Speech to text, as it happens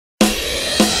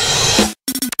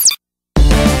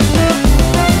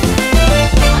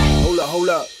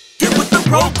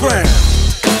program.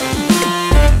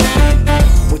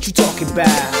 What you talking about?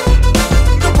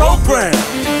 The program.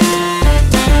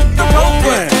 The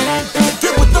program.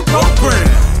 Get with the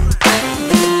program.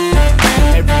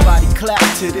 Everybody clap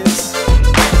to this.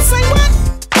 Say what?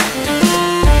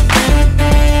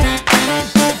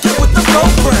 Get with the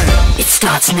program. It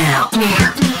starts now.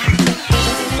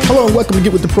 Hello and welcome to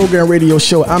Get With The Program Radio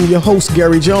Show. I'm your host,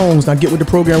 Gary Jones. Now, Get With The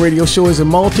Program Radio Show is a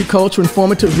multicultural,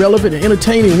 informative, relevant, and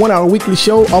entertaining one-hour weekly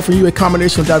show offering you a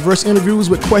combination of diverse interviews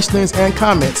with questions and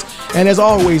comments. And as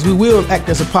always, we will act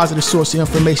as a positive source of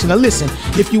information. Now, listen,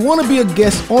 if you want to be a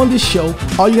guest on this show,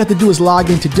 all you have to do is log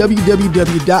into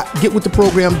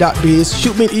www.getwiththeprogram.biz.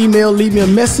 Shoot me an email, leave me a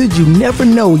message. You never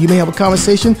know. You may have a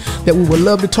conversation that we would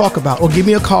love to talk about. Or give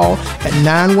me a call at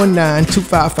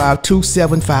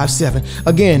 919-255-2757.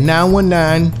 Again,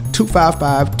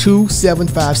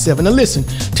 919-255-2757. Now listen,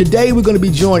 today we're going to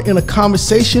be joined in a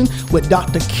conversation with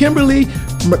Dr. Kimberly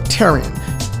Muktarian.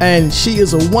 And she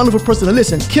is a wonderful person. Now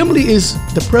listen, Kimberly is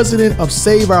the president of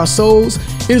Save Our Souls.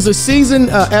 Is a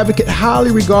seasoned advocate, highly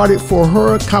regarded for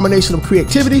her combination of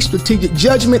creativity, strategic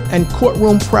judgment, and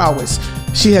courtroom prowess.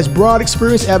 She has broad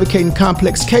experience advocating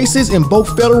complex cases in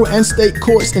both federal and state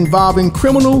courts involving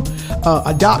criminal,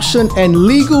 adoption, and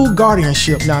legal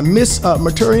guardianship. Now, Ms.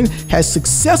 Muktarian has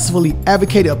successfully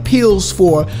advocated appeals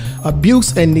for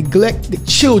abuse and neglected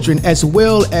children, as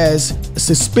well as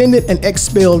suspended and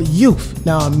expelled youth.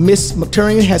 Now, Ms.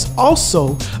 Muktarian has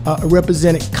also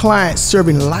represented clients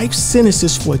serving life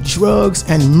sentences for drugs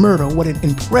and murder. What an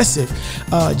impressive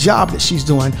job that she's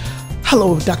doing.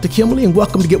 Hello, Dr. Kimberly, and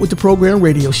welcome to Get With The Program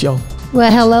Radio Show.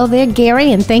 Well, hello there,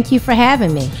 Gary, and thank you for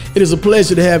having me. It is a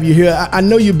pleasure to have you here. I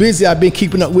know you're busy. I've been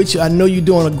keeping up with you. I know you're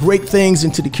doing great things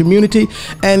into the community,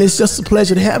 and it's just a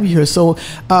pleasure to have you here. So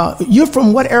you're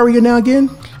from what area now again?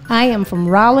 I am from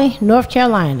Raleigh, North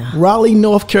Carolina. Raleigh,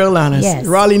 North Carolina. Yes.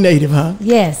 Raleigh native, huh?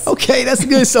 Yes. Okay, that's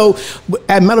good. So,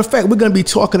 as a matter of fact, we're going to be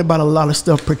talking about a lot of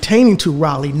stuff pertaining to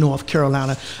Raleigh, North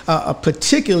Carolina,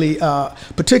 particularly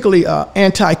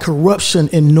anti-corruption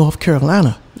in North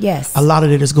Carolina. Yes. A lot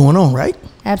of it is going on, right?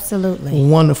 Absolutely.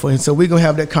 Wonderful. And so we're going to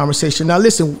have that conversation. Now,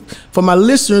 listen, for my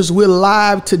listeners, we're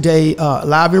live today,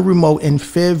 live and remote in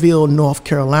Fayetteville, North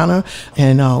Carolina.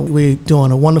 And we're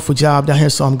doing a wonderful job down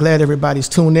here. So I'm glad everybody's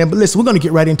tuned in. But listen, we're going to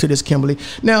get right into this, Kimberly.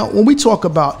 Now, when we talk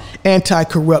about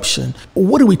anti-corruption,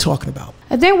 what are we talking about?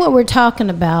 I think what we're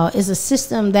talking about is a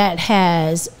system that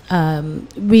has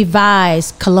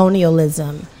revised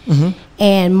colonialism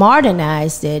and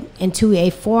modernized it into a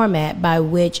format by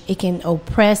which it can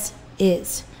oppress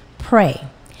its prey.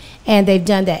 And they've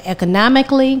done that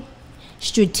economically,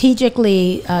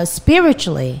 strategically,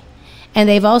 spiritually, and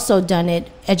they've also done it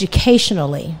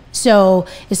educationally. So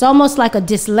it's almost like a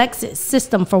dyslexic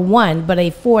system for one, but a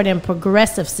forward and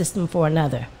progressive system for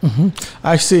another.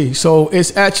 I see. So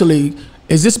it's actually,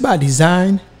 is this by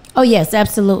design? Oh, yes,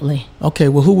 absolutely. Okay,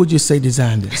 well, who would you say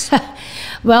designed this?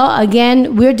 Well,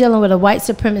 again, we're dealing with a white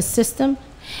supremacist system.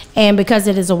 And because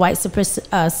it is a white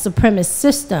supremacist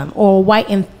system, or white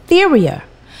inferior,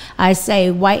 I say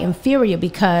white inferior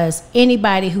because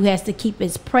anybody who has to keep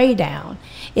its prey down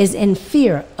is in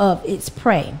fear of its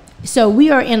prey. So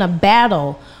we are in a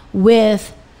battle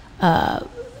with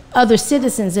other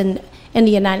citizens in the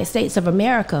United States of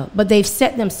America, but they've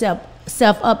set themselves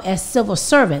up as civil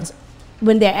servants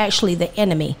when they're actually the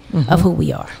enemy of who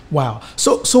we are. Wow.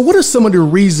 So what are some of the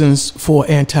reasons for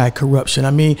anti-corruption? I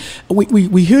mean,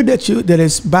 we hear that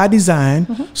it's by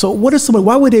design. So what are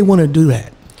why would they want to do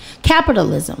that?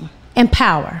 Capitalism and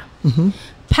power.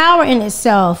 Power in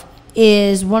itself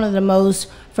is one of the most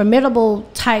formidable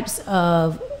types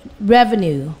of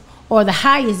revenue, or the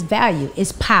highest value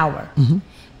is power.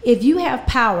 If you have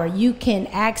power, you can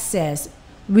access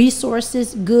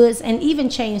resources, goods, and even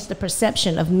change the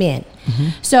perception of men.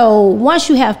 So once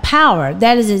you have power,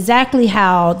 that is exactly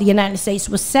how the United States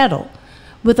was settled,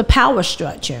 with a power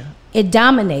structure. It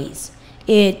dominates,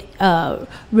 it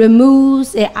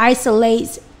removes, it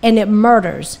isolates, and it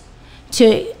murders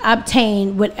to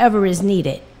obtain whatever is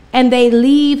needed. And they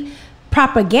leave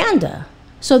propaganda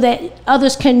so that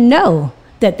others can know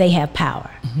that they have power.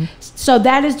 So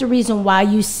that is the reason why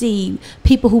you see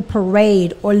people who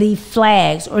parade or leave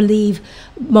flags or leave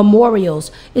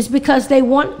memorials, is because they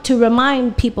want to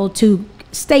remind people to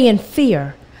stay in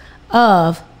fear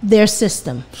of their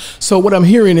system. So what I'm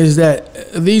hearing is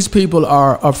that these people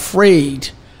are afraid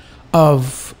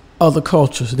of other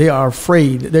cultures. They are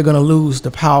afraid that they're going to lose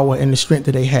the power and the strength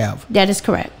that they have. That is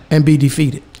correct. And be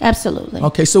defeated. Absolutely.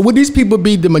 Okay, so would these people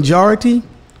be the majority?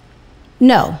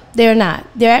 No, they're not.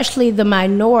 They're actually the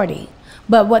minority.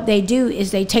 But what they do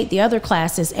is they take the other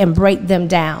classes and break them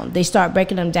down. They start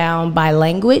breaking them down by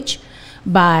language,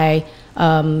 by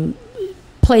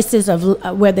places of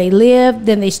where they live.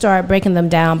 Then they start breaking them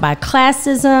down by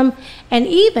classism, and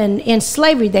even in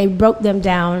slavery they broke them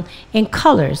down in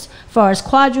colors. As far as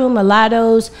quadroon,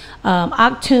 mulattoes,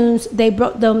 octoons, they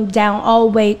broke them down all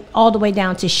the way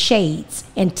down to shades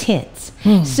and tints.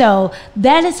 So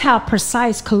that is how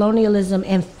precise colonialism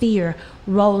and fear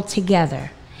roll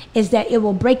together, is that it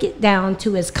will break it down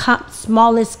to its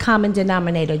smallest common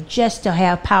denominator just to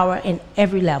have power in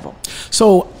every level.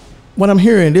 So what I'm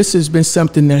hearing, this has been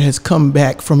something that has come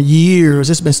back from years.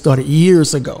 It's been started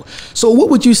years ago. So what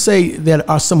would you say that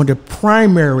are some of the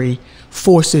primary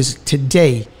forces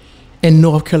today in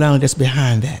North Carolina that's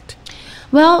behind that?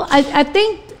 Well, I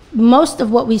think most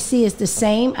of what we see is the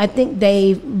same. I think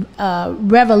they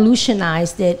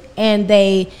revolutionized it, and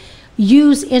they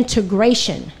use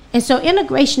integration. And so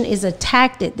integration is a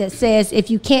tactic that says if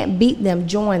you can't beat them,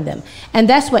 join them. And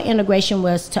that's what integration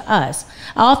was to us.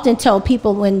 I often tell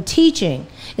people when teaching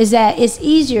is that it's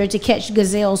easier to catch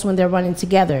gazelles when they're running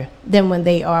together than when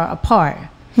they are apart.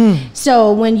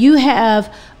 So when you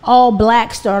have all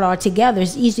blacks that are together,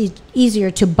 it's easier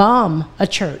to bomb a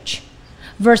church,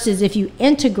 versus if you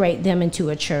integrate them into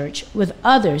a church with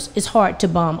others, it's hard to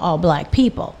bomb all black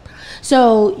people.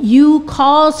 So you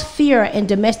cause fear and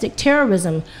domestic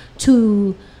terrorism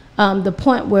to the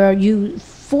point where you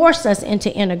force us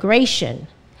into integration,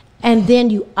 and then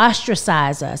you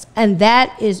ostracize us. And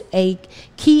that is a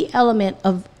key element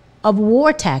of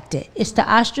war tactic, is to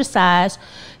ostracize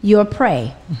your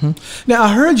prey. Now,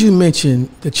 I heard you mention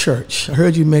the church. I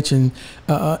heard you mention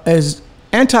as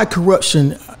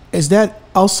anti-corruption. Is that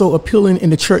also appealing in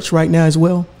the church right now as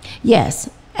well? Yes.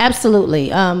 Absolutely.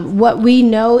 What we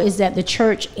know is that the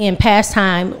church in past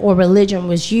time or religion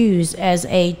was used as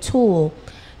a tool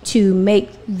to make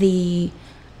the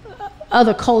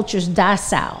other cultures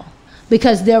docile,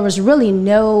 because there was really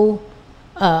no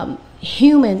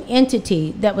human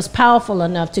entity that was powerful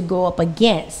enough to go up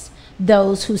against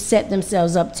those who set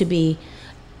themselves up to be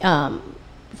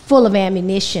full of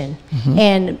ammunition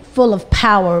and full of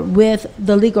power with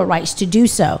the legal rights to do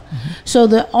so. So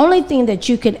the only thing that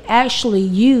you could actually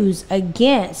use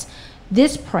against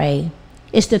this prey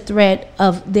is the threat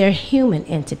of their human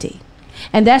entity.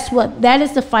 And that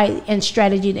is the fight and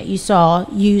strategy that you saw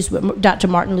used with Dr.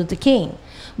 Martin Luther King,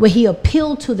 where he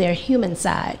appealed to their human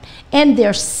side and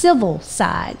their civil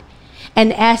side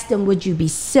and asked them, would you be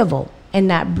civil and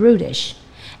not brutish?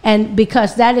 And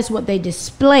because that is what they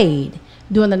displayed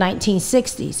during the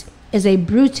 1960s, is a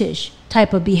brutish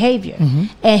type of behavior.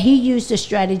 And he used the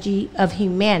strategy of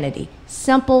humanity,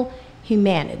 simple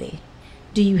humanity.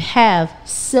 Do you have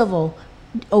civil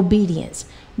obedience?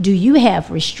 Do you have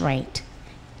restraint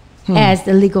as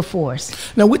the legal force?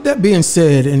 Now, with that being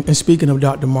said, and speaking of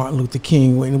Dr. Martin Luther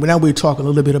King, now we're talking a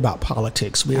little bit about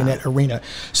politics. We're in that arena.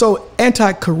 So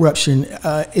anti-corruption,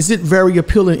 is it very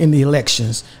appealing in the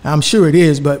elections? I'm sure it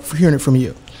is, but hearing it from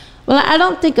you. Well, I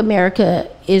don't think America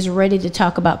is ready to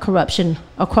talk about corruption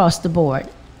across the board.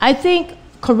 I think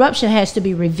corruption has to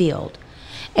be revealed.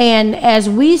 And as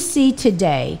we see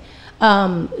today,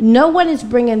 no one is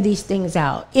bringing these things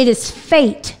out. It is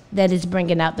fate that is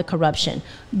bringing out the corruption.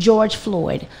 George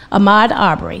Floyd, Ahmaud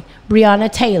Arbery,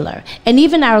 Breonna Taylor, and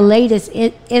even our latest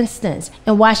instance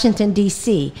in Washington,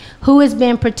 D.C., who is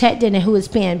being protected and who is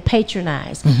being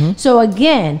patronized. So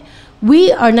again,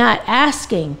 we are not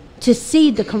asking to see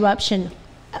the corruption.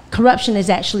 Corruption is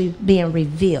actually being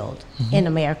revealed in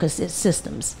America's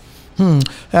systems.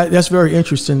 That's very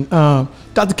interesting.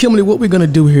 Dr. Kimberly, what we're going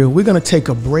to do here, we're going to take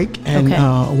a break. And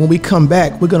when we come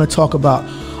back, we're going to talk about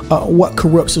what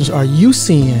corruptions are you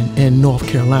seeing in North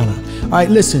Carolina. All right,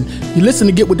 listen, you listen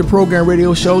to Get With The Program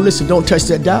radio show. Listen, don't touch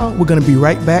that dial. We're going to be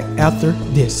right back after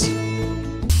this.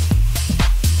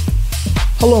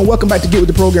 Hello and welcome back to Get With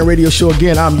The Program radio show.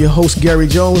 Again, I'm your host, Gary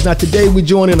Jones. Now today we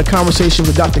join in a conversation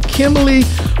with Dr. Kimberly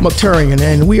Muktarian,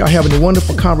 and we are having a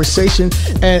wonderful conversation.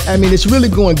 And I mean, it's really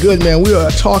going good, man. We are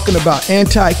talking about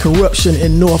anti-corruption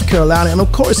in North Carolina, and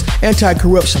of course,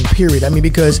 anti-corruption, period. I mean,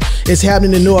 because it's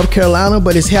happening in North Carolina,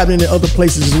 but it's happening in other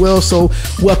places as well. So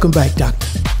welcome back, Doctor.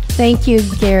 Thank you,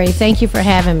 Gary. Thank you for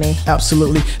having me.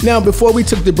 Absolutely. Now, before we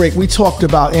took the break, we talked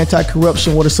about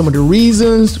anti-corruption. What are some of the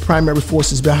reasons, the primary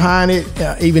forces behind it,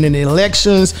 even in the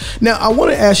elections? Now, I want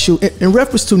to ask you, in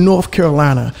reference to North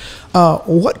Carolina,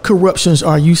 what corruptions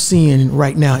are you seeing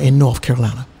right now in North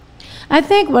Carolina? I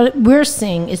think what we're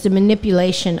seeing is the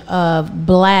manipulation of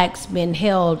blacks being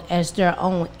held as their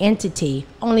own entity,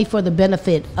 only for the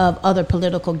benefit of other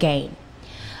political gain.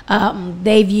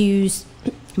 They've used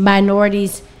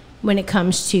minorities when it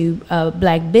comes to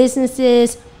black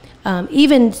businesses,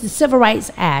 even the Civil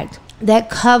Rights Act that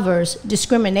covers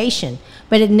discrimination,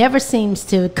 but it never seems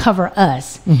to cover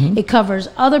us. It covers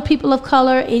other people of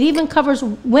color. It even covers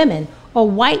women or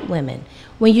white women.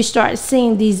 When you start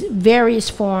seeing these various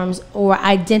forms or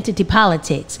identity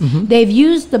politics, they've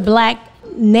used the black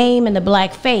name and the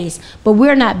black face, but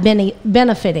we're not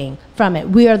benefiting from it.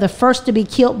 We are the first to be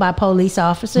killed by police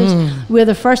officers. We're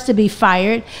the first to be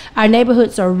fired. Our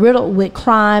neighborhoods are riddled with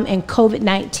crime and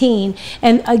COVID-19.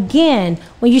 And again,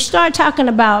 when you start talking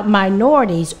about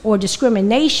minorities or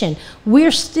discrimination,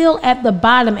 we're still at the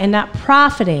bottom and not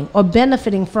profiting or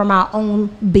benefiting from our own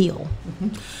bill.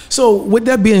 So with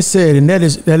that being said, and that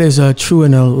is true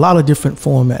in a lot of different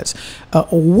formats,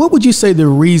 what would you say the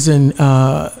reason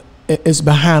is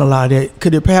behind a lot of that?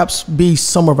 Could it perhaps be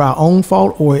some of our own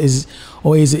fault, or is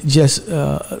it just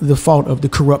the fault of the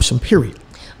corruption, period?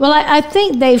 Well, I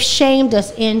think they've shamed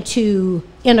us into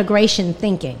integration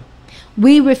thinking.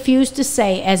 We refuse to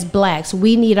say, as blacks,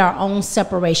 we need our own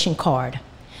separation card.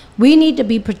 We need to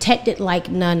be protected like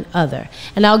none other.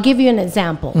 And I'll give you an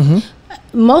example.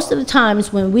 Most of the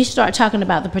times when we start talking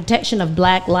about the protection of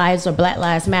black lives or Black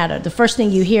Lives Matter, the first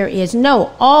thing you hear is,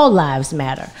 no, all lives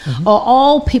matter, or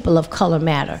all people of color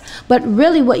matter. But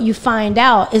really what you find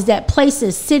out is that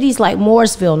places, cities like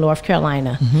Mooresville, North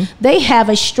Carolina, they have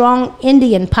a strong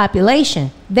Indian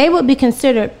population. They would be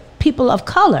considered people of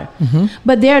color,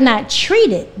 but they're not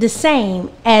treated the same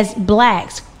as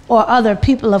blacks or other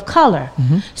people of color.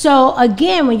 So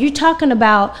again, when you're talking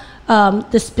about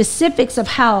the specifics of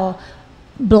how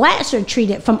blacks are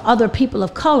treated from other people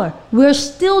of color, we're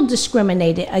still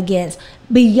discriminated against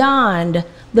beyond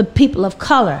the people of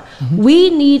color.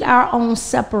 We need our own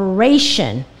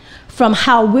separation from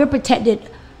how we're protected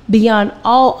beyond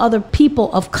all other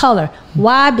people of color.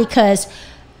 Why? Because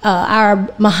our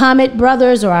Muhammad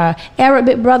brothers or our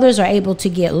Arabic brothers are able to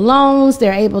get loans,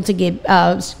 they're able to get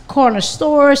corner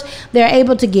stores, they're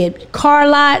able to get car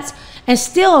lots, and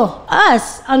still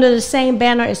us, under the same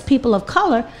banner as people of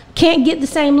color, can't get the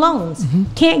same loans,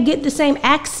 can't get the same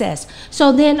access.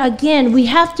 So then again, we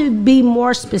have to be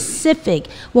more specific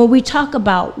when we talk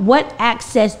about what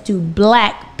access do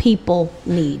black people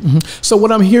need. So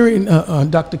what I'm hearing,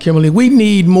 Dr. Kimberly, we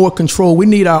need more control. We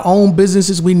need our own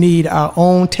businesses. We need our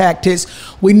own tactics.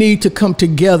 We need to come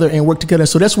together and work together.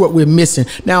 So that's what we're missing.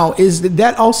 Now, is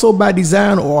that also by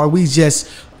design, or are we just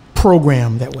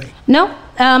programmed that way? No,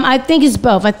 I think it's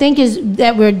both. I think is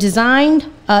that we're designed,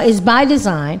 is by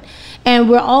design, and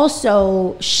we're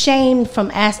also shamed from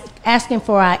asking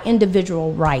for our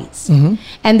individual rights.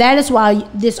 And that is why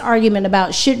this argument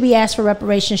about should we ask for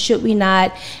reparations, should we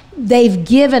not, they've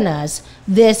given us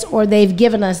this or they've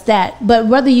given us that. But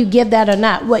whether you give that or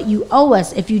not, what you owe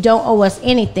us, if you don't owe us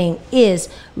anything, is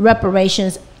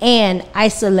reparations and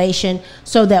isolation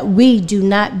so that we do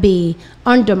not be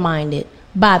undermined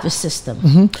by the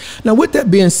system. Now, with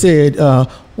that being said,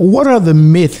 what are the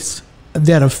myths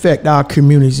that affect our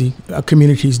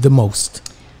communities the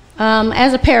most?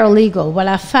 As a paralegal, what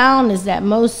I found is that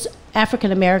most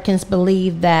African Americans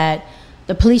believe that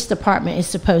the police department is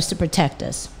supposed to protect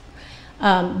us.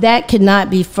 That could not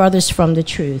be furthest from the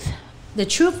truth. The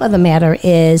truth of the matter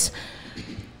is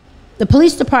the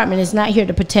police department is not here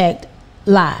to protect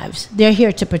lives. They're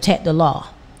here to protect the law.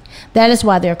 That is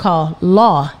why they're called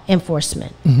law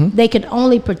enforcement. They can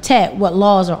only protect what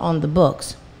laws are on the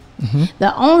books.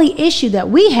 The only issue that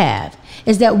we have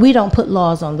is that we don't put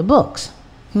laws on the books.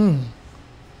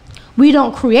 We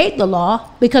don't create the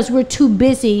law because we're too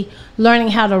busy learning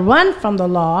how to run from the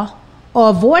law or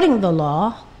avoiding the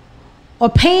law or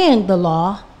paying the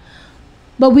law,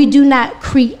 but we do not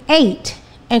create.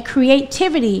 And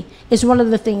creativity is one of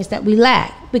the things that we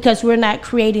lack because we're not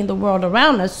creating the world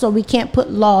around us, so we can't put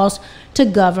laws to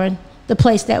govern the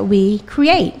place that we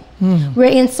create. We're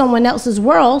in someone else's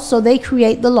world, so they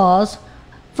create the laws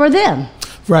for them.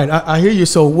 Right, I hear you.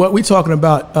 So what we're talking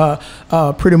about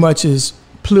pretty much is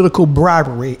political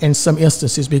bribery in some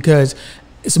instances, because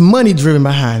it's money driven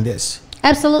behind this.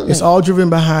 Absolutely. It's all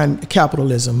driven behind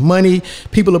capitalism. Money,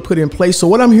 people are put in place. So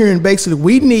what I'm hearing, basically,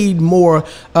 we need more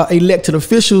elected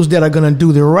officials that are going to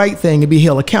do the right thing and be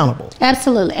held accountable.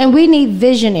 Absolutely. And we need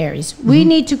visionaries. We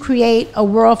need to create a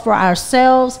world for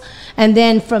ourselves. And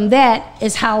then from that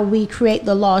is how we create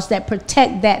the laws that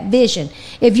protect that vision.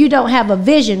 If you don't have a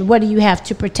vision, what do you have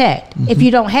to protect? If you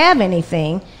don't have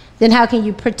anything, then how can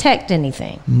you protect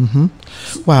anything?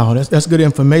 Wow, that's good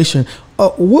information.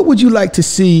 What would you like to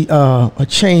see a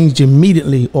change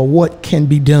immediately, or what can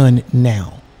be done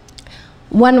now?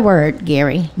 One word,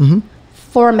 Gary.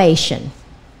 Formation.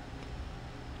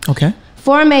 Okay.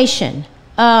 Formation.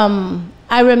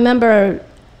 I remember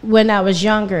when I was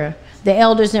younger, the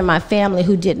elders in my family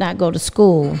who did not go to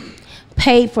school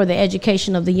paid for the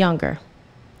education of the younger.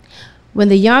 When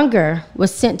the younger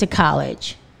was sent to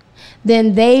college,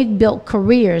 then they built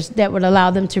careers that would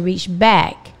allow them to reach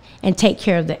back and take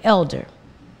care of the elder.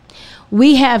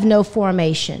 We have no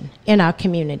formation in our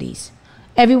communities.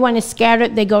 Everyone is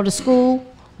scattered, they go to school,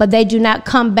 but they do not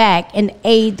come back and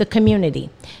aid the community.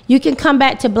 You can come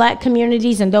back to black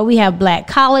communities, and though we have black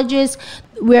colleges,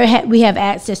 we have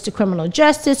access to criminal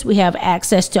justice, we have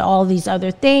access to all these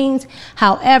other things.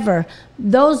 However,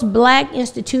 those black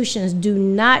institutions do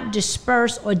not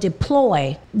disperse or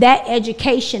deploy that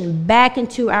education back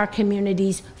into our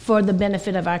communities for the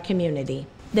benefit of our community.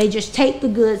 They just take the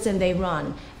goods and they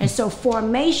run. And so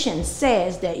formation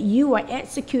says that you are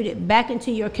executed back into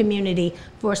your community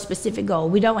for a specific goal.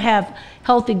 We don't have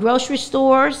healthy grocery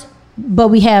stores, but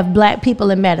we have black people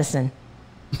in medicine.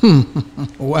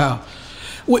 Wow.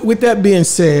 With that being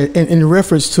said, in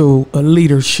reference to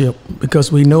leadership,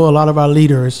 because we know a lot of our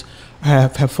leaders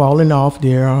have fallen off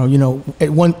there. You know,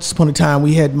 at once upon a time,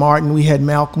 we had Martin, we had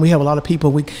Malcolm, we have a lot of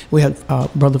people. We had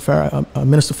Brother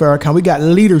Minister Farrakhan. We got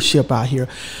leadership out here.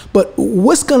 But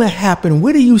what's going to happen?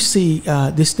 Where do you see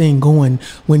this thing going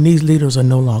when these leaders are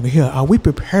no longer here? Are we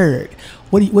prepared?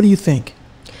 What do you think?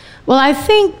 Well, I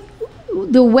think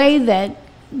the way that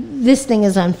this thing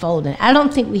is unfolding, I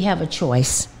don't think we have a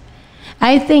choice.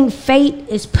 I think fate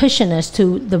is pushing us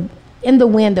to in the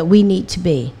wind that we need to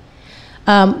be.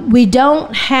 We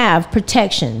don't have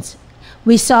protections.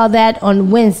 We saw that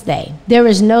on Wednesday. There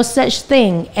is no such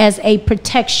thing as a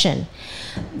protection.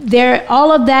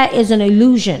 All of that is an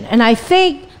illusion. And I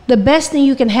think the best thing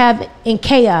you can have in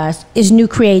chaos is new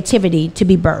creativity to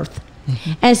be birthed.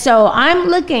 Mm-hmm. And so I'm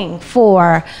looking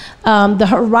for the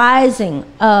horizon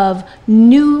of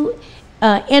new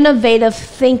innovative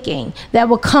thinking that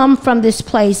will come from this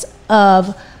place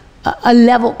of a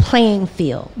level playing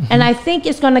field. Mm-hmm. And I think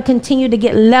it's going to continue to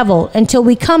get leveled until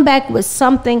we come back with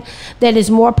something that is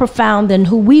more profound than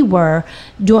who we were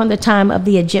during the time of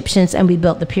the Egyptians and we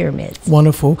built the pyramids.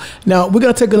 Wonderful. Now, we're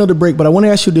going to take another break, but I want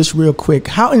to ask you this real quick.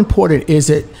 How important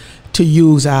is it to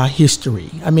use our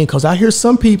history? I mean, because I hear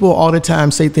some people all the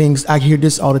time say things. I hear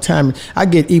this all the time. I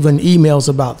get even emails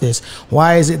about this.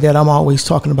 Why is it that I'm always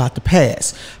talking about the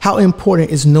past? How important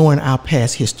is knowing our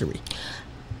past history?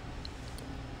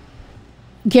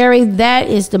 Gary, that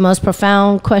is the most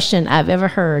profound question I've ever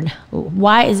heard.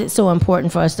 Why is it so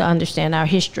important for us to understand our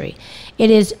history? It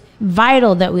is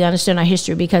vital that we understand our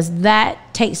history because that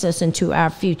takes us into our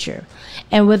future.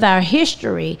 And with our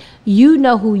history, you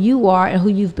know who you are and who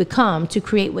you've become to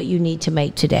create what you need to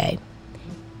make today.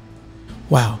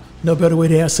 Wow. No better way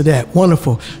to answer that.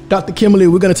 Wonderful. Dr. Kimberly,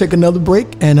 we're going to take another break,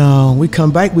 and we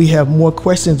come back. We have more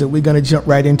questions that we're going to jump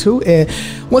right into. And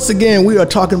once again, we are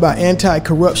talking about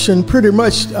anti-corruption. Pretty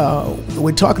much,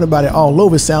 we're talking about it all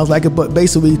over, it sounds like it, but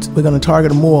basically, we're going to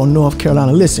target more on North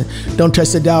Carolina. Listen, don't touch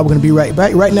that dial. We're going to be right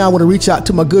back. Right now, I want to reach out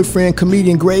to my good friend,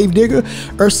 comedian Gravedigger,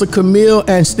 Ursula Camille,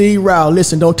 and Steve Rao.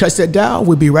 Listen, don't touch that dial.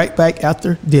 We'll be right back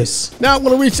after this. Now, I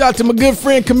want to reach out to my good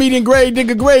friend, comedian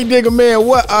Gravedigger. Gravedigger, man,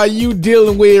 what are you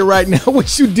dealing with right now?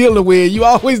 What you dealing with? You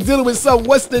always dealing with something.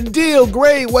 What's the deal,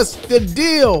 Gray? What's the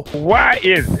deal? Why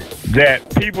is it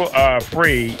that people are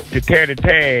afraid to tear the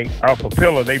tag off a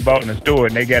pillow they bought in the store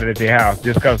and they got it at their house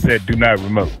just because it said do not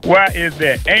remote? Why is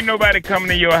that? Ain't nobody coming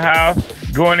to your house,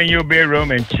 going in your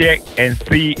bedroom and check and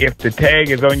see if the tag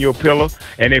is on your pillow,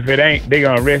 and if it ain't, they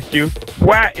gonna arrest you?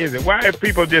 Why is it? Why are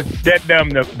people just that dumb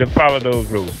to follow those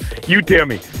rules? You tell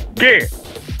me. Gary,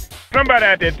 somebody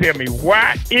out there tell me,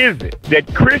 why is it that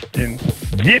Christians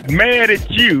get mad at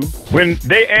you when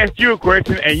they ask you a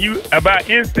question and you about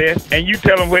incest and you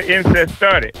tell them where incest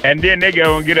started, and then they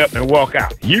go and get up and walk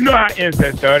out? You know how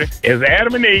incest started. It's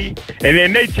Adam and Eve, and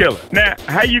then they chillin'. Now,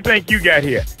 how you think you got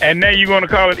here? And now you want to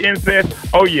call it incest?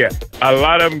 Oh yeah, a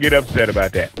lot of them get upset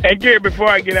about that. And Gary, before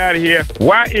I get out of here,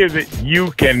 why is it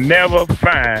you can never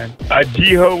find a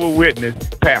Jehovah's Witness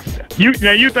pastor?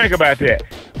 Now you think about that.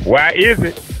 Why is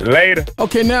it? Later.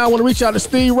 Okay, now I want to reach out to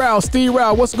Steve Rao. Steve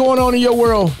Rao, what's going on in your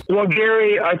world? Well,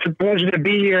 Gary, it's a pleasure to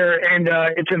be here, and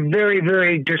it's a very,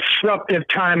 very disruptive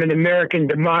time in American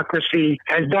democracy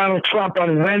as Donald Trump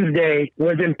on Wednesday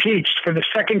was impeached for the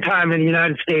second time in the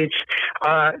United States.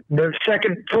 The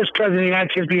first president of the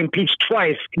United States to be impeached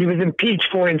twice. He was impeached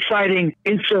for inciting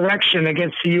insurrection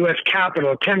against the U.S.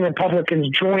 Capitol, 10 Republicans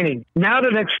joining. Now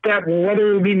the next step,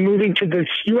 whether he'll be moving to the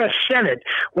U.S. Senate,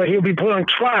 where he'll be put on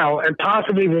trial trial and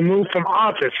possibly removed from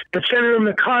office. But Senator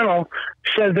McConnell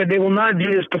says that they will not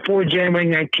do this before January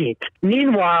 19th.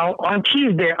 Meanwhile, on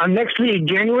Tuesday, on next week,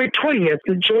 January 20th,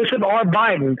 Joseph R.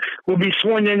 Biden will be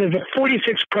sworn in as the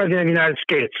 46th president of the United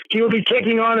States. He will be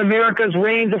taking on America's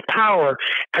reins of power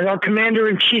as our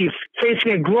commander-in-chief,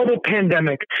 facing a global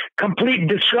pandemic, complete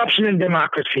disruption in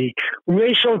democracy,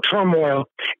 racial turmoil,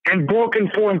 and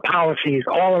broken foreign policies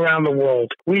all around the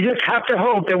world. We just have to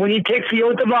hope that when he takes the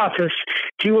oath of office,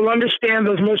 he will understand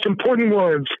those most important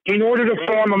words in order to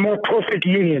form a more perfect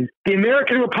union. The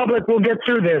American Republic will get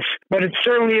through this, but it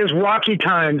certainly is rocky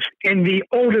times in the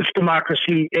oldest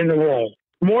democracy in the world.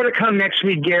 More to come next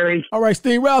week, Gary. All right,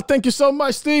 Steve. Well, thank you so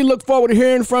much, Steve. Look forward to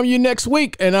hearing from you next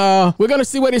week. And we're going to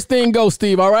see where this thing goes,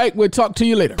 Steve. All right? We'll talk to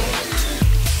you later.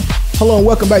 Hello and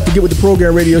welcome back to Get With The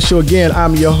Program radio show. Again,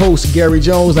 I'm your host, Gary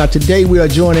Jones. Now, today we are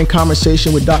joining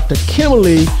conversation with Dr.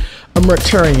 Kimberly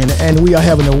Muktarian, and we are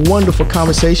having a wonderful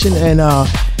conversation. And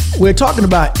we're talking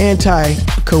about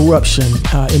anti-corruption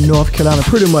in North Carolina,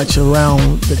 pretty much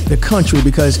around the country,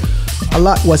 because a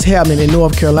lot what's happening in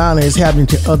North Carolina is happening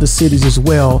to other cities as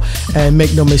well. And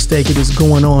make no mistake, it is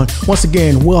going on. Once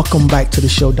again, welcome back to the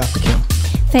show, Dr. Kim.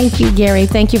 Thank you, Gary.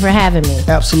 Thank you for having me.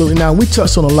 Absolutely. Now, we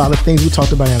touched on a lot of things. We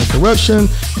talked about anti-corruption,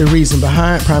 the reason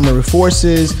behind primary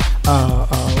forces.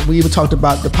 We even talked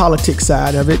about the politics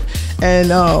side of it. And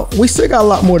we still got a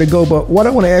lot more to go. But what I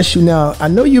want to ask you now, I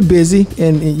know you're busy,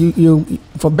 and you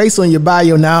based on your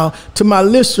bio now, to my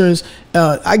listeners,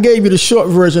 I gave you the short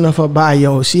version of her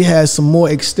bio. She has some more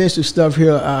extensive stuff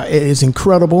here. It is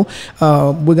incredible.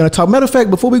 We're going to talk. Matter of fact,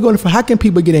 before we go into, how can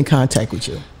people get in contact with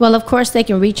you? Well, of course, they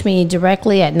can reach me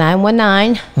directly at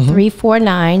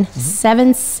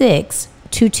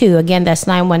 919-349-7622. Again, that's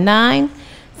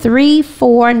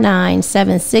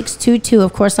 919-349-7622.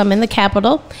 Of course, I'm in the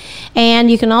Capitol. And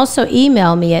you can also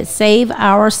email me at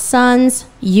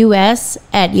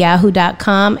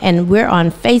saveoursonsus@yahoo.com. And we're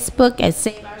on Facebook at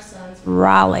Save Our Sons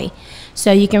Raleigh.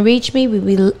 So you can reach me.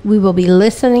 We will be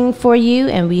listening for you,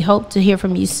 and we hope to hear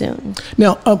from you soon.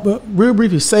 Now, real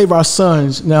briefly, Save Our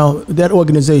Sons. Now, that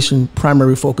organization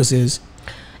primary focus is?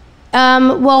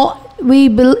 Well, we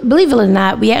believe it or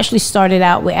not, we actually started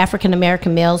out with African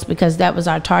American males because that was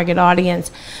our target audience.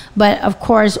 But of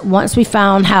course, once we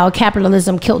found how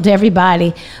capitalism killed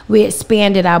everybody, we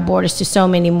expanded our borders to so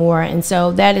many more. And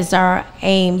so that is our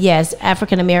aim. Yes,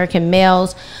 African American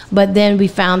males. But then we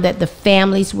found that the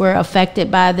families were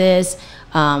affected by this.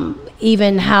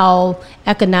 Even how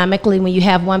economically, when you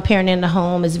have one parent in the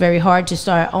home, it's very hard to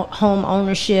start home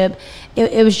ownership.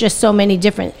 It was just so many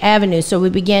different avenues. So we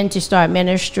began to start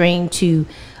ministering to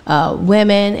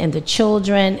women and the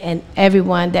children and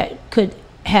everyone that could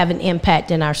have an impact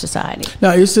in our society.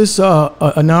 Now, is this a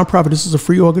nonprofit? This is a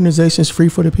free organization? It's free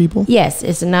for the people? Yes,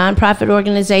 it's a nonprofit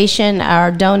organization.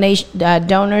 Our donors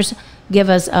give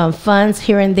us funds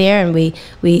here and there, and we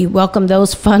welcome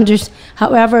those funders.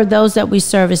 However, those that we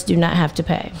service do not have to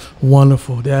pay.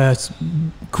 Wonderful. That's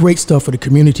great stuff for the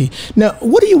community. Now,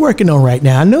 what are you working on right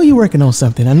now? I know you're working on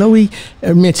something. I know we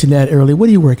mentioned that earlier. What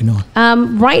are you working on?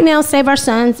 Right now, Save Our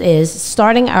Sons is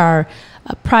starting our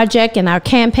project and our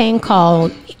campaign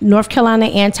called North Carolina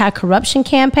Anti-Corruption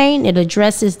Campaign. It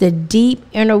addresses the deep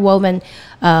interwoven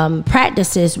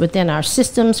practices within our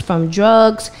systems, from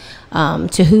drugs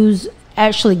to who's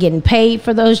actually getting paid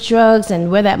for those drugs and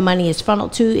where that money is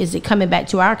funneled to. Is it coming back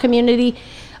to our community,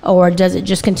 or does it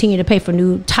just continue to pay for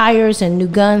new tires and new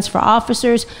guns for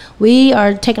officers? We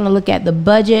are taking a look at the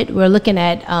budget. We're looking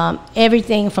at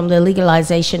everything from the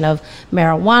legalization of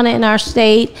marijuana in our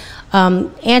state.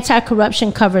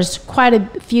 Anti-corruption covers quite a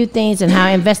few things and how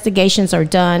investigations are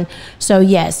done. So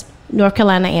yes, North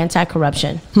Carolina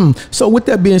Anti-Corruption. So with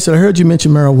that being said, I heard you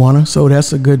mention marijuana. So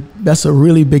that's a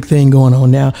really big thing going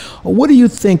on now. What do you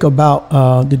think about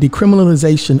the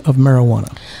decriminalization of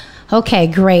marijuana? Okay,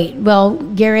 great. Well,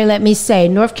 Gary, let me say,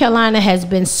 North Carolina has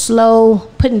been slow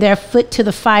putting their foot to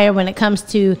the fire when it comes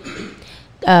to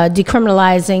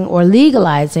decriminalizing or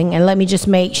legalizing. And let me just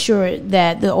make sure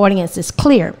that the audience is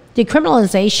clear.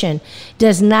 Decriminalization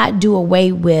does not do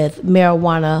away with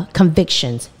marijuana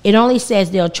convictions. It only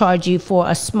says they'll charge you for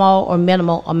a small or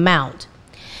minimal amount.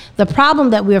 The problem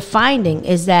that we're finding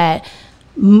is that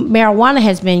marijuana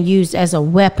has been used as a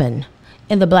weapon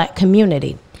in the black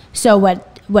community. So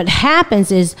what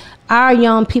happens is our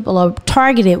young people are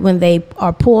targeted when they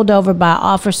are pulled over by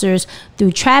officers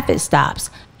through traffic stops.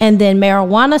 And then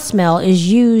marijuana smell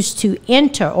is used to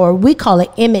enter, or we call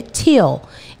it Emmett Till,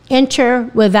 enter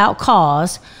without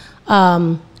cause,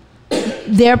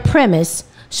 their premise,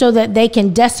 so that they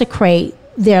can desecrate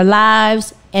their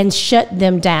lives and shut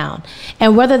them down.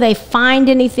 And whether they find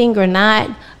anything or not,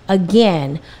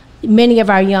 again. Many of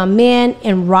our young men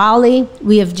in Raleigh,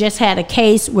 we have just had a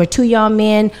case where 2 young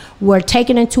men were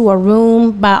taken into a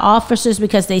room by officers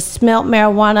because they smelled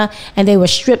marijuana, and they were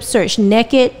strip searched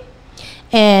naked,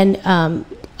 and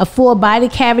a full body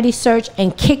cavity search,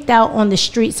 and kicked out on the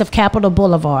streets of Capitol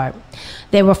Boulevard.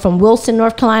 They were from Wilson,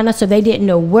 North Carolina, so they didn't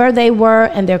know where they were,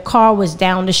 and their car was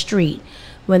down the street.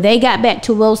 When they got back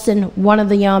to Wilson, one of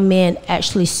the young men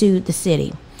actually sued the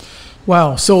city.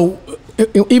 Wow. So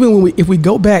even if we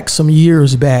go back some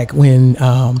years back when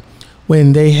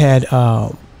they had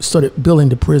started building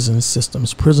the prison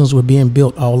systems, prisons were being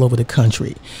built all over the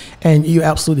country. And you're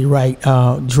absolutely right.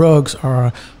 Drugs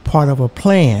are part of a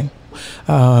plan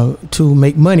to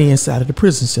make money inside of the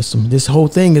prison system. This whole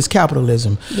thing is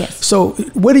capitalism. Yes. So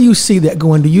where do you see that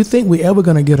going? Do you think we're ever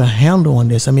going to get a handle on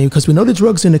this? I mean, because we know the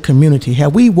drugs in the community.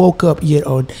 Have we woke up yet,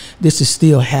 or this is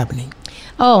still happening?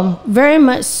 Oh, very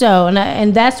much so.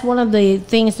 And that's one of the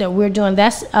things that we're doing.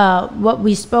 That's what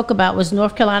we spoke about was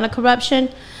North Carolina corruption.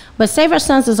 But Save Our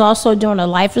Sons is also doing a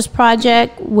Lifers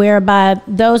Project, whereby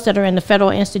those that are in the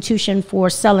federal institution for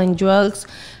selling drugs,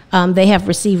 they have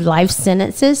received life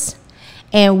sentences.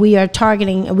 And we are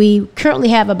targeting, we currently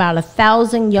have about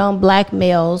 1,000 young black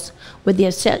males, with the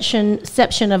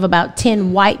exception of about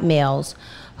 10 white males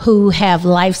who have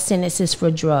life sentences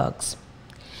for drugs.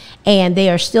 And they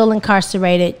are still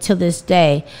incarcerated to this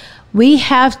day. We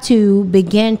have to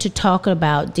begin to talk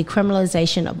about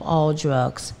decriminalization of all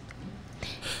drugs.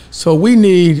 So we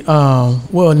need,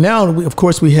 well, now, of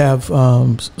course, we have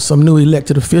some new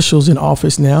elected officials in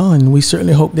office now, and we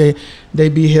certainly hope they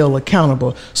be held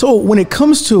accountable. So when it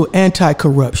comes to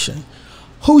anti-corruption,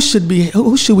 who should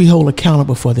we hold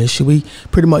accountable for this? Should we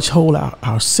pretty much hold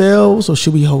ourselves, or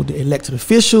should we hold the elected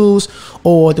officials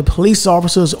or the police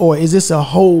officers, or is this a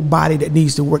whole body that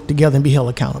needs to work together and be held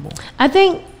accountable? I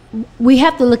think we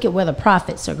have to look at where the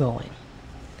profits are going.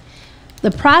 The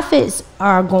profits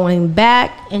are going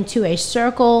back into a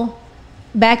circle,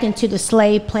 back into the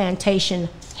slave plantation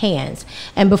hands.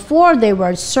 And before they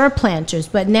were surplanters,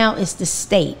 but now it's the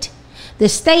state. The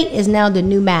state is now the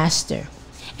new master.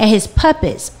 And his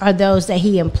puppets are those that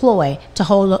he employ to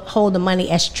hold the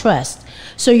money as trust.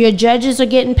 So your judges are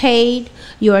getting paid.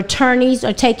 Your attorneys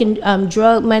are taking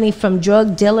drug money from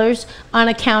drug dealers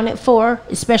unaccounted for,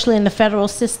 especially in the federal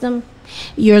system.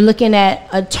 You're looking at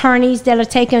attorneys that are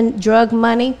taking drug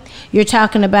money. You're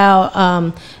talking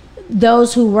about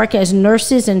those who work as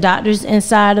nurses and doctors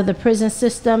inside of the prison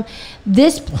system.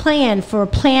 This plan for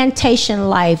plantation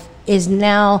life is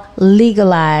now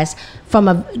legalized from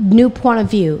a new point of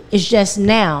view. It's just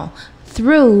now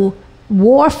through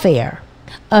warfare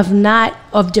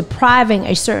of depriving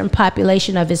a certain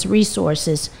population of its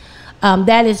resources.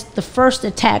 That is the first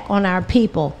attack on our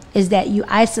people, is that you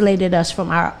isolated us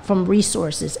from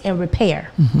resources and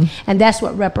repair. Mm-hmm. And that's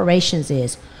what reparations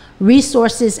is,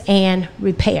 resources and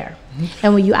repair. Mm-hmm.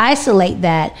 And when you isolate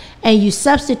that and you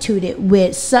substitute it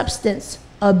with substance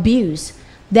abuse,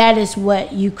 that is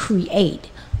what you create.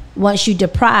 Once you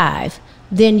deprive,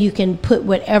 then you can put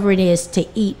whatever it is to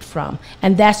eat from.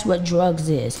 And that's what drugs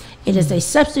is. It is a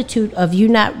substitute of you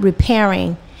not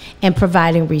repairing and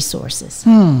providing resources.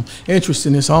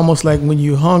 Interesting. It's almost like when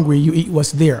you're hungry, you eat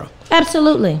what's there.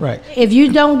 Absolutely. Right. If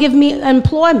you don't give me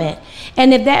employment,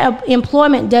 and if that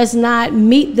employment does not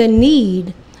meet the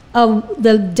need of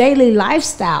the daily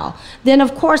lifestyle, then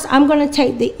of course I'm going to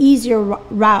take the easier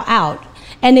route out.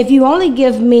 And if you only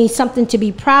give me something to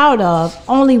be proud of,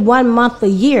 only 1 month a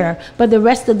year, but the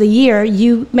rest of the year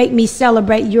you make me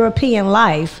celebrate European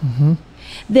life, mm-hmm.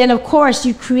 then of course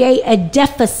you create a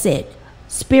deficit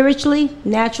spiritually,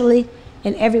 naturally,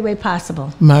 in every way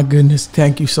possible. My goodness,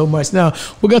 thank you so much. Now,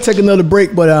 we're going to take another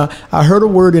break, but I heard a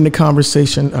word in the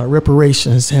conversation,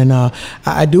 reparations, and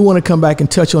I do want to come back and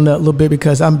touch on that a little bit,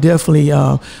 because I'm definitely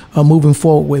moving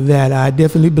forward with that. I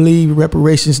definitely believe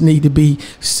reparations need to be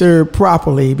served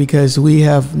properly, because we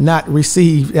have not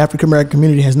received, the African-American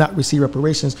community has not received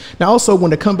reparations. Now, also,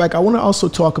 when I come back, I want to also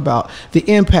talk about the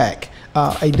impact,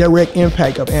 a direct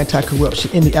impact of anti-corruption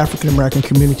in the African-American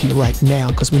community right now,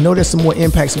 because we know there's some more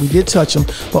impacts, and we did touch them.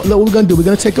 But look, what we're going to do, we're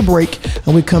going to take a break,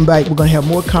 and we come back, we're going to have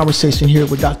more conversation here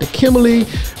with Dr. Kimberly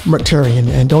Muktarian.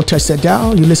 And don't touch that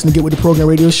dial. You're listening to Get With The Program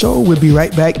radio show. We'll be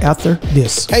right back after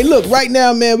this. Hey, look, right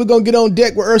now, man, we're going to get on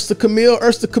deck with Ursta Camille.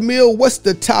 Ursta Camille, what's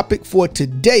the topic for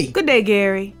today? Good day,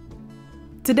 Gary.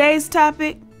 Today's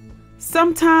topic,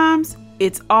 sometimes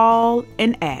it's all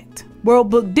an act.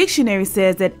 World Book Dictionary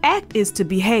says that act is to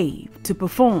behave, to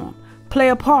perform, play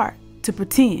a part, to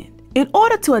pretend. In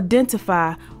order to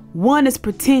identify one as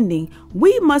pretending,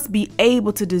 we must be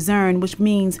able to discern, which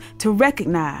means to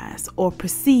recognize or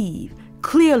perceive,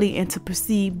 look clearly and to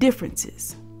perceive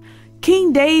differences.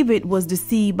 King David was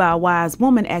deceived by a wise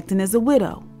woman acting as a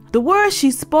widow. The words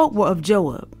she spoke were of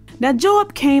Joab. Now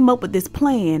Joab came up with this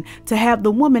plan to have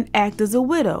the woman act as a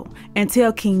widow and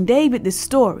tell King David this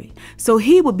story, so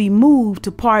he would be moved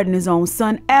to pardon his own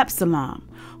son Absalom,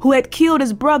 who had killed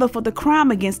his brother for the crime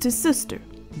against his sister.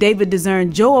 David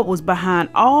discerned Joab was behind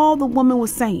all the woman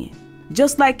was saying.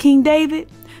 Just like King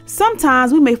David,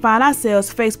 sometimes we may find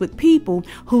ourselves faced with people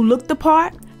who look the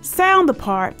part, sound the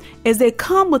part, as they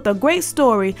come with a great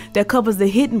story that covers the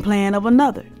hidden plan of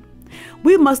another.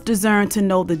 We must discern to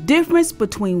know the difference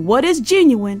between what is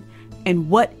genuine and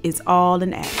what is all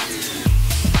an act.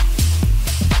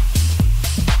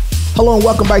 Hello and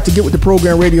welcome back to Get With The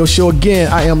Program radio show.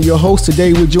 Again, I am your host.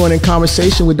 Today we're joining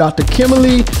conversation with Dr.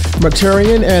 Kimberly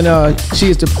Muktarian, and she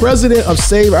is the president of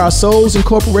Save Our Souls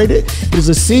Incorporated. It is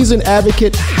a seasoned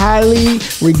advocate, highly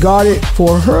regarded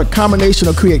for her combination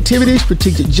of creativity,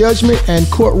 strategic judgment, and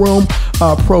courtroom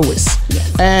prowess.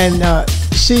 Yes. And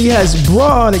she has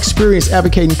broad experience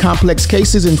advocating complex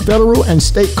cases in federal and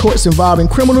state courts involving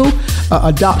criminal,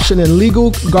 adoption, and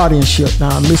legal guardianship.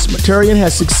 Now, Ms. Muktarian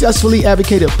has successfully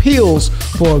advocated appeals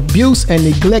for abuse and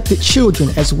neglected children,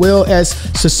 as well as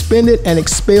suspended and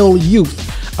expelled youth.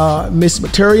 Ms.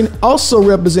 Muktarian also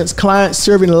represents clients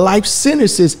serving life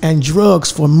sentences and drugs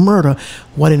for murder.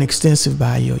 What an extensive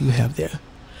bio you have there.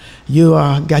 You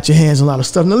got your hands on a lot of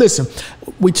stuff. Now listen,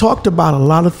 we talked about a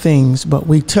lot of things, but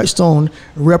we touched on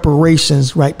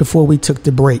reparations right before we took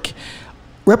the break.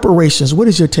 Reparations, what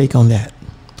is your take on that?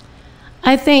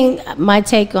 I think my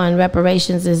take on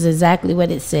reparations is exactly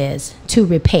what it says: to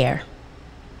repair.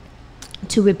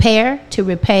 To repair, to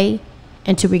repay,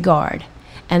 and to regard.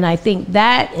 And I think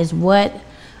that is what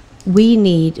we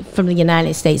need from the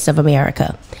United States of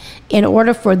America in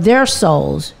order for their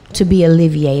souls to be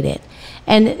alleviated.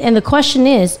 And the question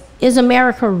is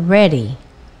America ready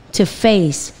to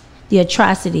face the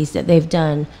atrocities that they've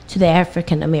done to the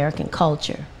African American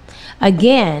culture?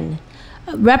 Again,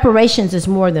 reparations is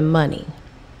more than money.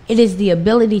 It is the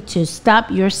ability to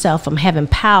stop yourself from having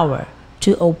power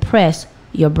to oppress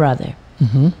your brother.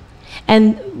 Mm-hmm.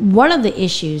 And one of the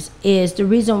issues is the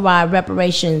reason why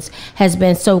reparations has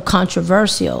been so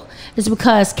controversial is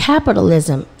because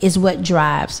capitalism is what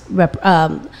drives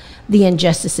the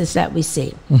injustices that we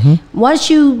see. Mm-hmm. Once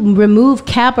you remove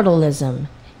capitalism,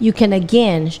 you can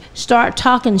again start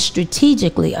talking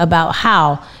strategically about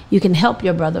how you can help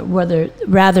your brother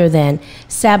rather than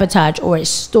sabotage or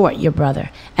extort your brother.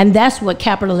 And that's what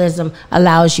capitalism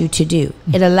allows you to do.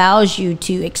 It allows you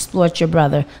to exploit your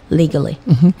brother legally.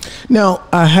 Mm-hmm. Now,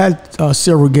 I had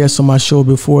several guests on my show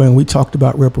before, and we talked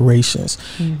about reparations.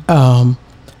 Mm.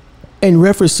 In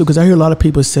reference to, because I hear a lot of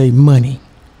people say money.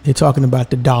 They're talking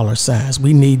about the dollar signs.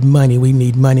 We need money. We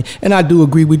need money. And I do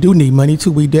agree we do need money,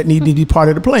 too. That need to be part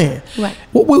of the plan. Right.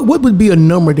 What would be a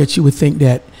number that you would think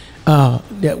that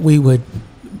that we would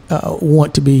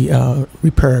want to be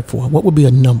repaired for? What would be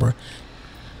a number?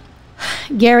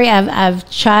 Gary, I've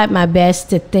tried my best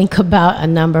to think about a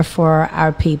number for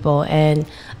our people. And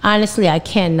honestly, I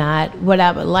cannot. What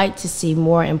I would like to see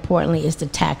more importantly is the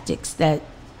tactics that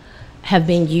have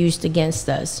been used against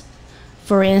us.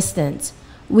 For instance,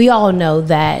 we all know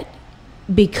that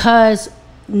because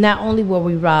not only were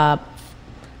we robbed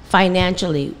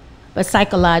financially, but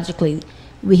psychologically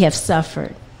we have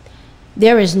suffered.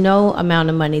 There is no amount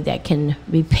of money that can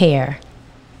repair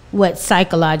what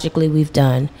psychologically we've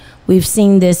done. We've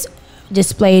seen this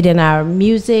displayed in our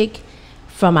music,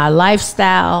 from our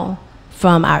lifestyle,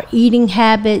 from our eating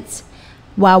habits,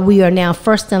 while we are now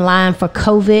first in line for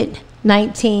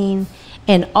COVID-19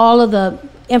 and all of the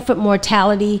infant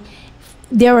mortality.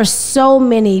 There are so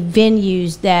many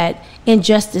venues that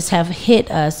injustice have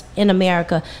hit us in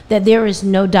America that there is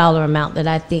no dollar amount that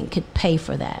I think could pay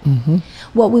for that. Mm-hmm.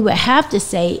 What we would have to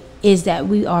say is that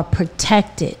we are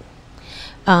protected,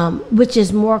 which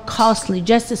is more costly,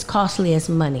 just as costly as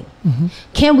money. Mm-hmm.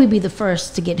 Can we be the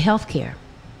first to get health care?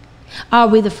 Are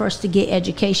we the first to get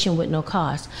education with no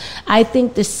cost? I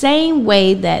think the same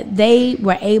way that they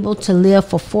were able to live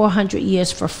for 400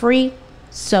 years for free,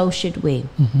 so should we.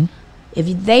 Mm-hmm. If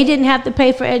they didn't have to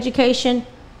pay for education,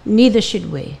 neither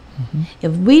should we. Mm-hmm.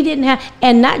 If we didn't have,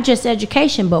 and not just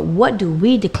education, but what do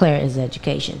we declare as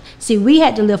education? See, we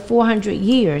had to live 400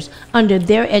 years under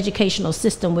their educational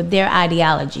system with their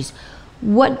ideologies.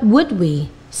 What would we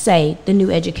say the new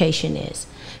education is?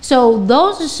 So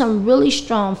those are some really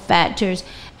strong factors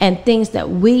and things that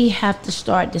we have to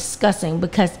start discussing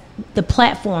because the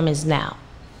platform is now.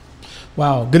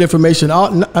 Wow, good information.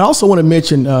 I also want to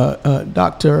mention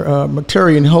Dr.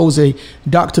 Muktarian holds a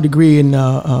doctorate degree in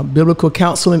biblical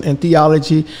counseling and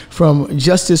theology from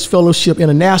Justice Fellowship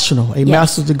International, a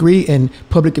master's degree in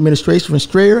public administration from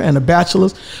Strayer, and a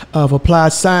bachelor's of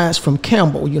applied science from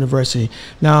Campbell University.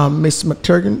 Now, Ms.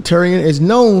 Muktarian is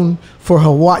known for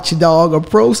her watchdog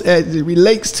approach as it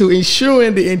relates to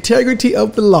ensuring the integrity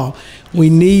of the law. We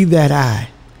need that eye.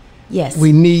 Yes.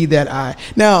 We need that eye.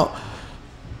 Now,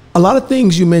 a lot of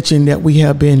things you mentioned that we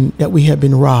have been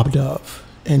robbed of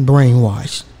and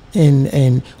brainwashed,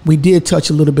 and we did touch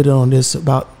a little bit on this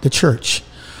about the church.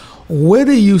 Where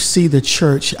do you see the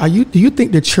church? Do you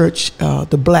think the church,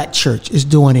 the black church, is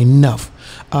doing enough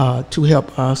to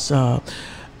help us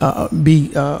be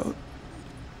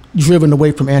driven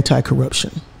away from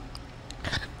anti-corruption?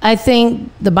 I think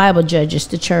the Bible judges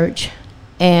the church,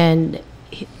 and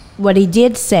what he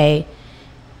did say,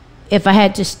 if I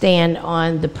had to stand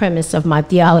on the premise of my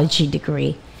theology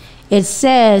degree, it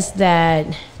says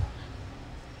that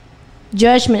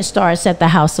judgment starts at the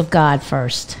house of God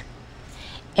first.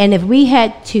 And if we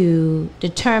had to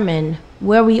determine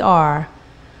where we are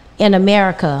in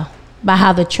America by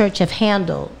how the church have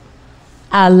handled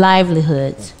our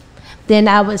livelihoods, then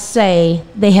I would say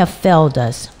they have failed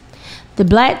us. The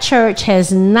black church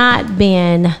has not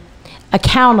been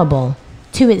accountable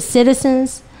to its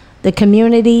citizens, the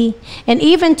community, and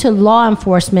even to law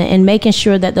enforcement, and making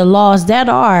sure that the laws that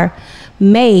are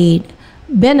made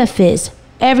benefits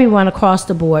everyone across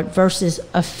the board versus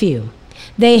a few.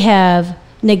 They have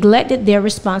neglected their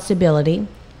responsibility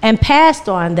and passed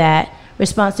on that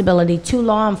responsibility to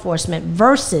law enforcement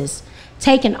versus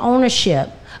taking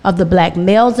ownership of the black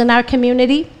males in our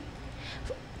community,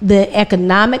 the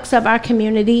economics of our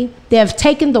community. They have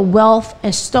taken the wealth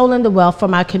and stolen the wealth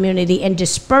from our community and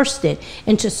dispersed it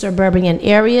into suburban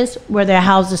areas where their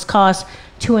houses cost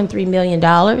 $2 and $3 million.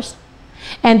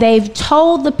 And they've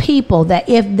told the people that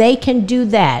if they can do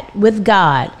that with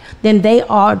God, then they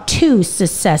are too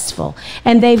successful.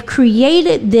 And they've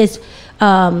created this,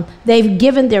 they've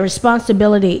given their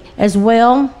responsibility as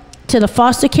well to the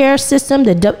foster care system,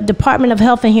 the Department of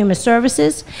Health and Human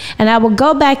Services. And I will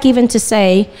go back even to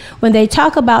say, when they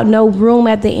talk about no room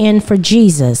at the end for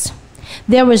Jesus,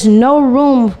 there was no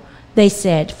room, they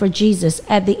said, for Jesus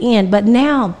at the end. But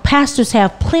now pastors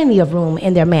have plenty of room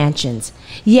in their mansions,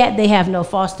 yet they have no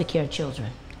foster care children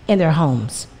in their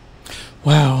homes.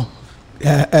 Wow.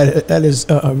 That is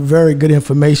very good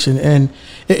information, and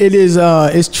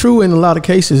it's true in a lot of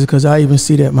cases, because I even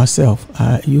see that myself.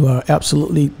 You are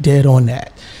absolutely dead on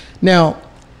that. Now,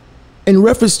 in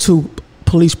reference to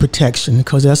police protection,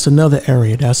 because that's another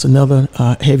area, that's another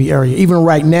heavy area. Even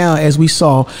right now, as we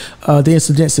saw the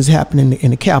incidents that's happening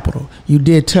in the Capitol, you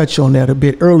did touch on that a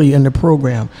bit early in the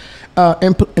program.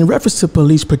 In reference to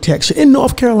police protection in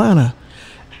North Carolina,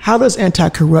 how does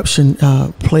anti-corruption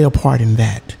play a part in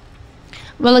that?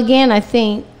 Well, again, I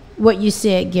think what you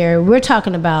said, Gary, we're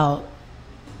talking about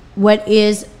what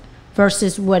is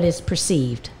versus what is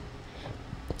perceived.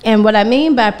 And what I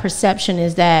mean by perception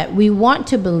is that we want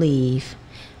to believe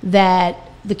that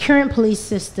the current police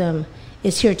system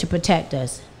is here to protect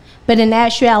us. But in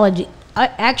actuality,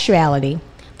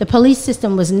 the police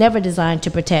system was never designed to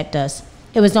protect us.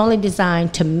 It was only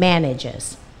designed to manage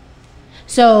us.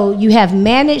 So you have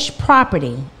managed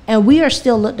property, and we are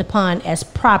still looked upon as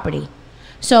property.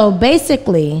 So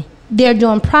basically, they're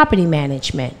doing property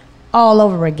management all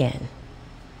over again.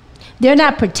 They're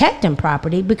not protecting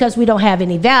property because we don't have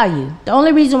any value. The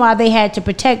only reason why they had to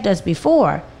protect us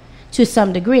before, to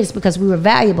some degree, is because we were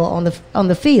valuable on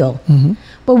the field. Mm-hmm.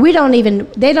 But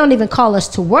they don't even call us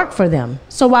to work for them.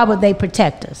 So why would they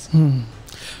protect us? Mm.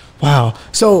 Wow.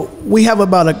 So we have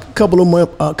about a couple of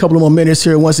more minutes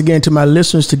here. Once again, to my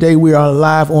listeners, today we are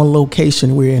live on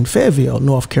location. We're in Fayetteville,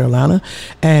 North Carolina,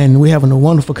 and we're having a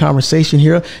wonderful conversation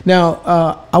here.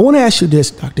 Now, I want to ask you this,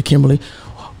 Dr. Kimberly.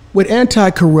 With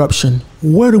anti-corruption,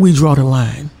 where do we draw the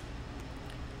line?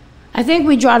 I think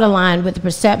we draw the line with the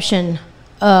perception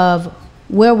of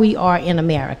where we are in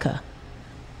America.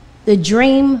 The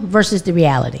dream versus the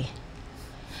reality.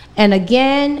 And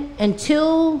again,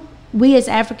 until we as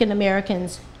African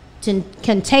Americans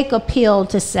can take a pill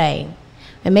to say,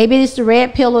 and maybe it's the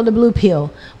red pill or the blue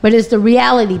pill, but it's the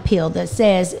reality pill that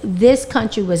says this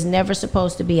country was never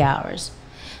supposed to be ours.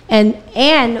 And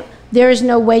there is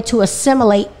no way to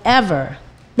assimilate ever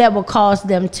that will cause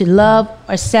them to love,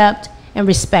 accept, and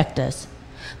respect us.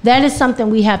 That is something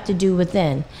we have to do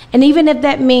within. And even if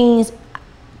that means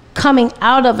coming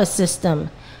out of a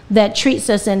system that treats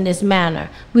us in this manner,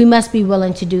 we must be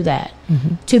willing to do that.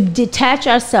 Mm-hmm. To detach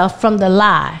ourselves from the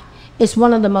lie it's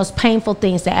one of the most painful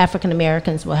things that African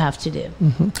Americans will have to do.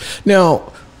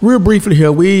 Now, real briefly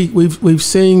here, we've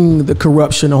seen the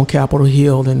corruption on Capitol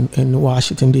Hill in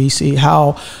Washington, D.C.,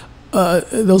 how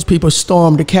those people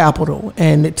stormed the Capitol,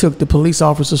 and it took the police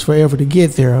officers forever to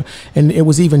get there, and it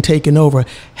was even taken over.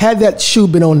 Had that shoe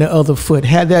been on the other foot,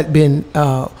 had that been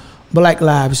Black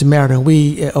Lives Matter,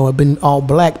 or been all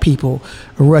black people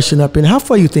rushing up in, how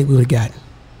far you think we would have gotten?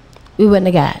 We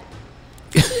wouldn't have got.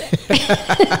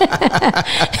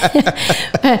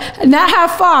 Not how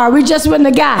far, we just wouldn't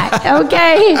have got,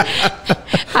 okay?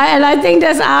 And I think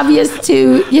that's obvious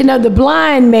to, the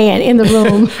blind man in the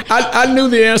room. I knew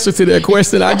the answer to that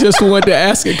question. I just wanted to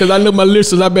ask it because I know my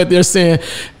listeners, I bet they're saying,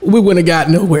 we wouldn't have got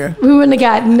nowhere. We wouldn't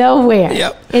have got nowhere.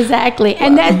 Yep. Exactly.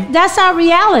 And that's our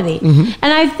reality.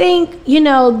 And I think,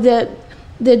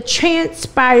 the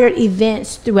transpired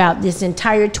events throughout this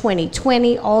entire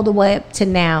 2020 all the way up to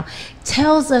now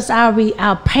tells us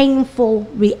our painful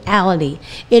reality.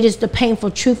 It is the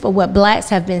painful truth of what blacks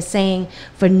have been saying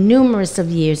for numerous of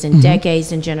years and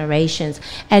decades and generations.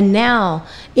 And now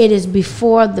it is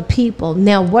before the people.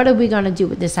 Now, what are we going to do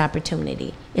with this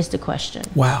opportunity is the question.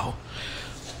 Wow.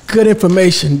 Good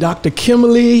information. Dr.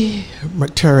 Kimberly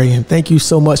Muktarian, thank you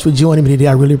so much for joining me today.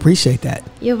 I really appreciate that.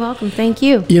 You're welcome. Thank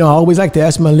you. I always like to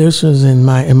ask my listeners and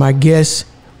my guests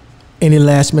any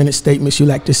last minute statements you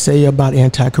like to say about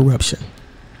anti-corruption.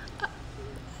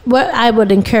 What I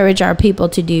would encourage our people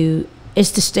to do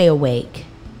is to stay awake,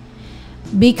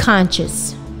 be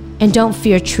conscious, and don't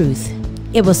fear truth.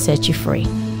 It will set you free.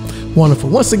 Wonderful.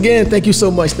 Once again, thank you so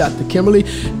much, Dr. Kimberly.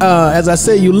 As I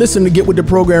say, you listen to Get With The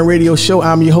Program radio show.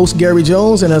 I'm your host, Gary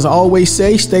Jones. And as I always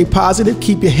say, stay positive,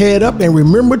 keep your head up, and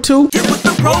remember to Get with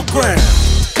the program.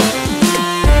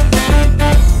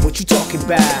 What you talking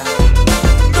about?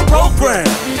 The program.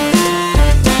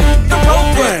 The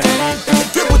program.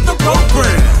 Get with the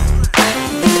program.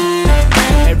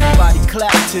 Everybody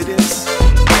clap to this.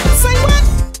 Say what?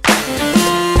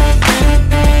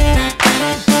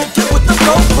 Get with the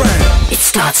program. It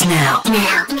starts now.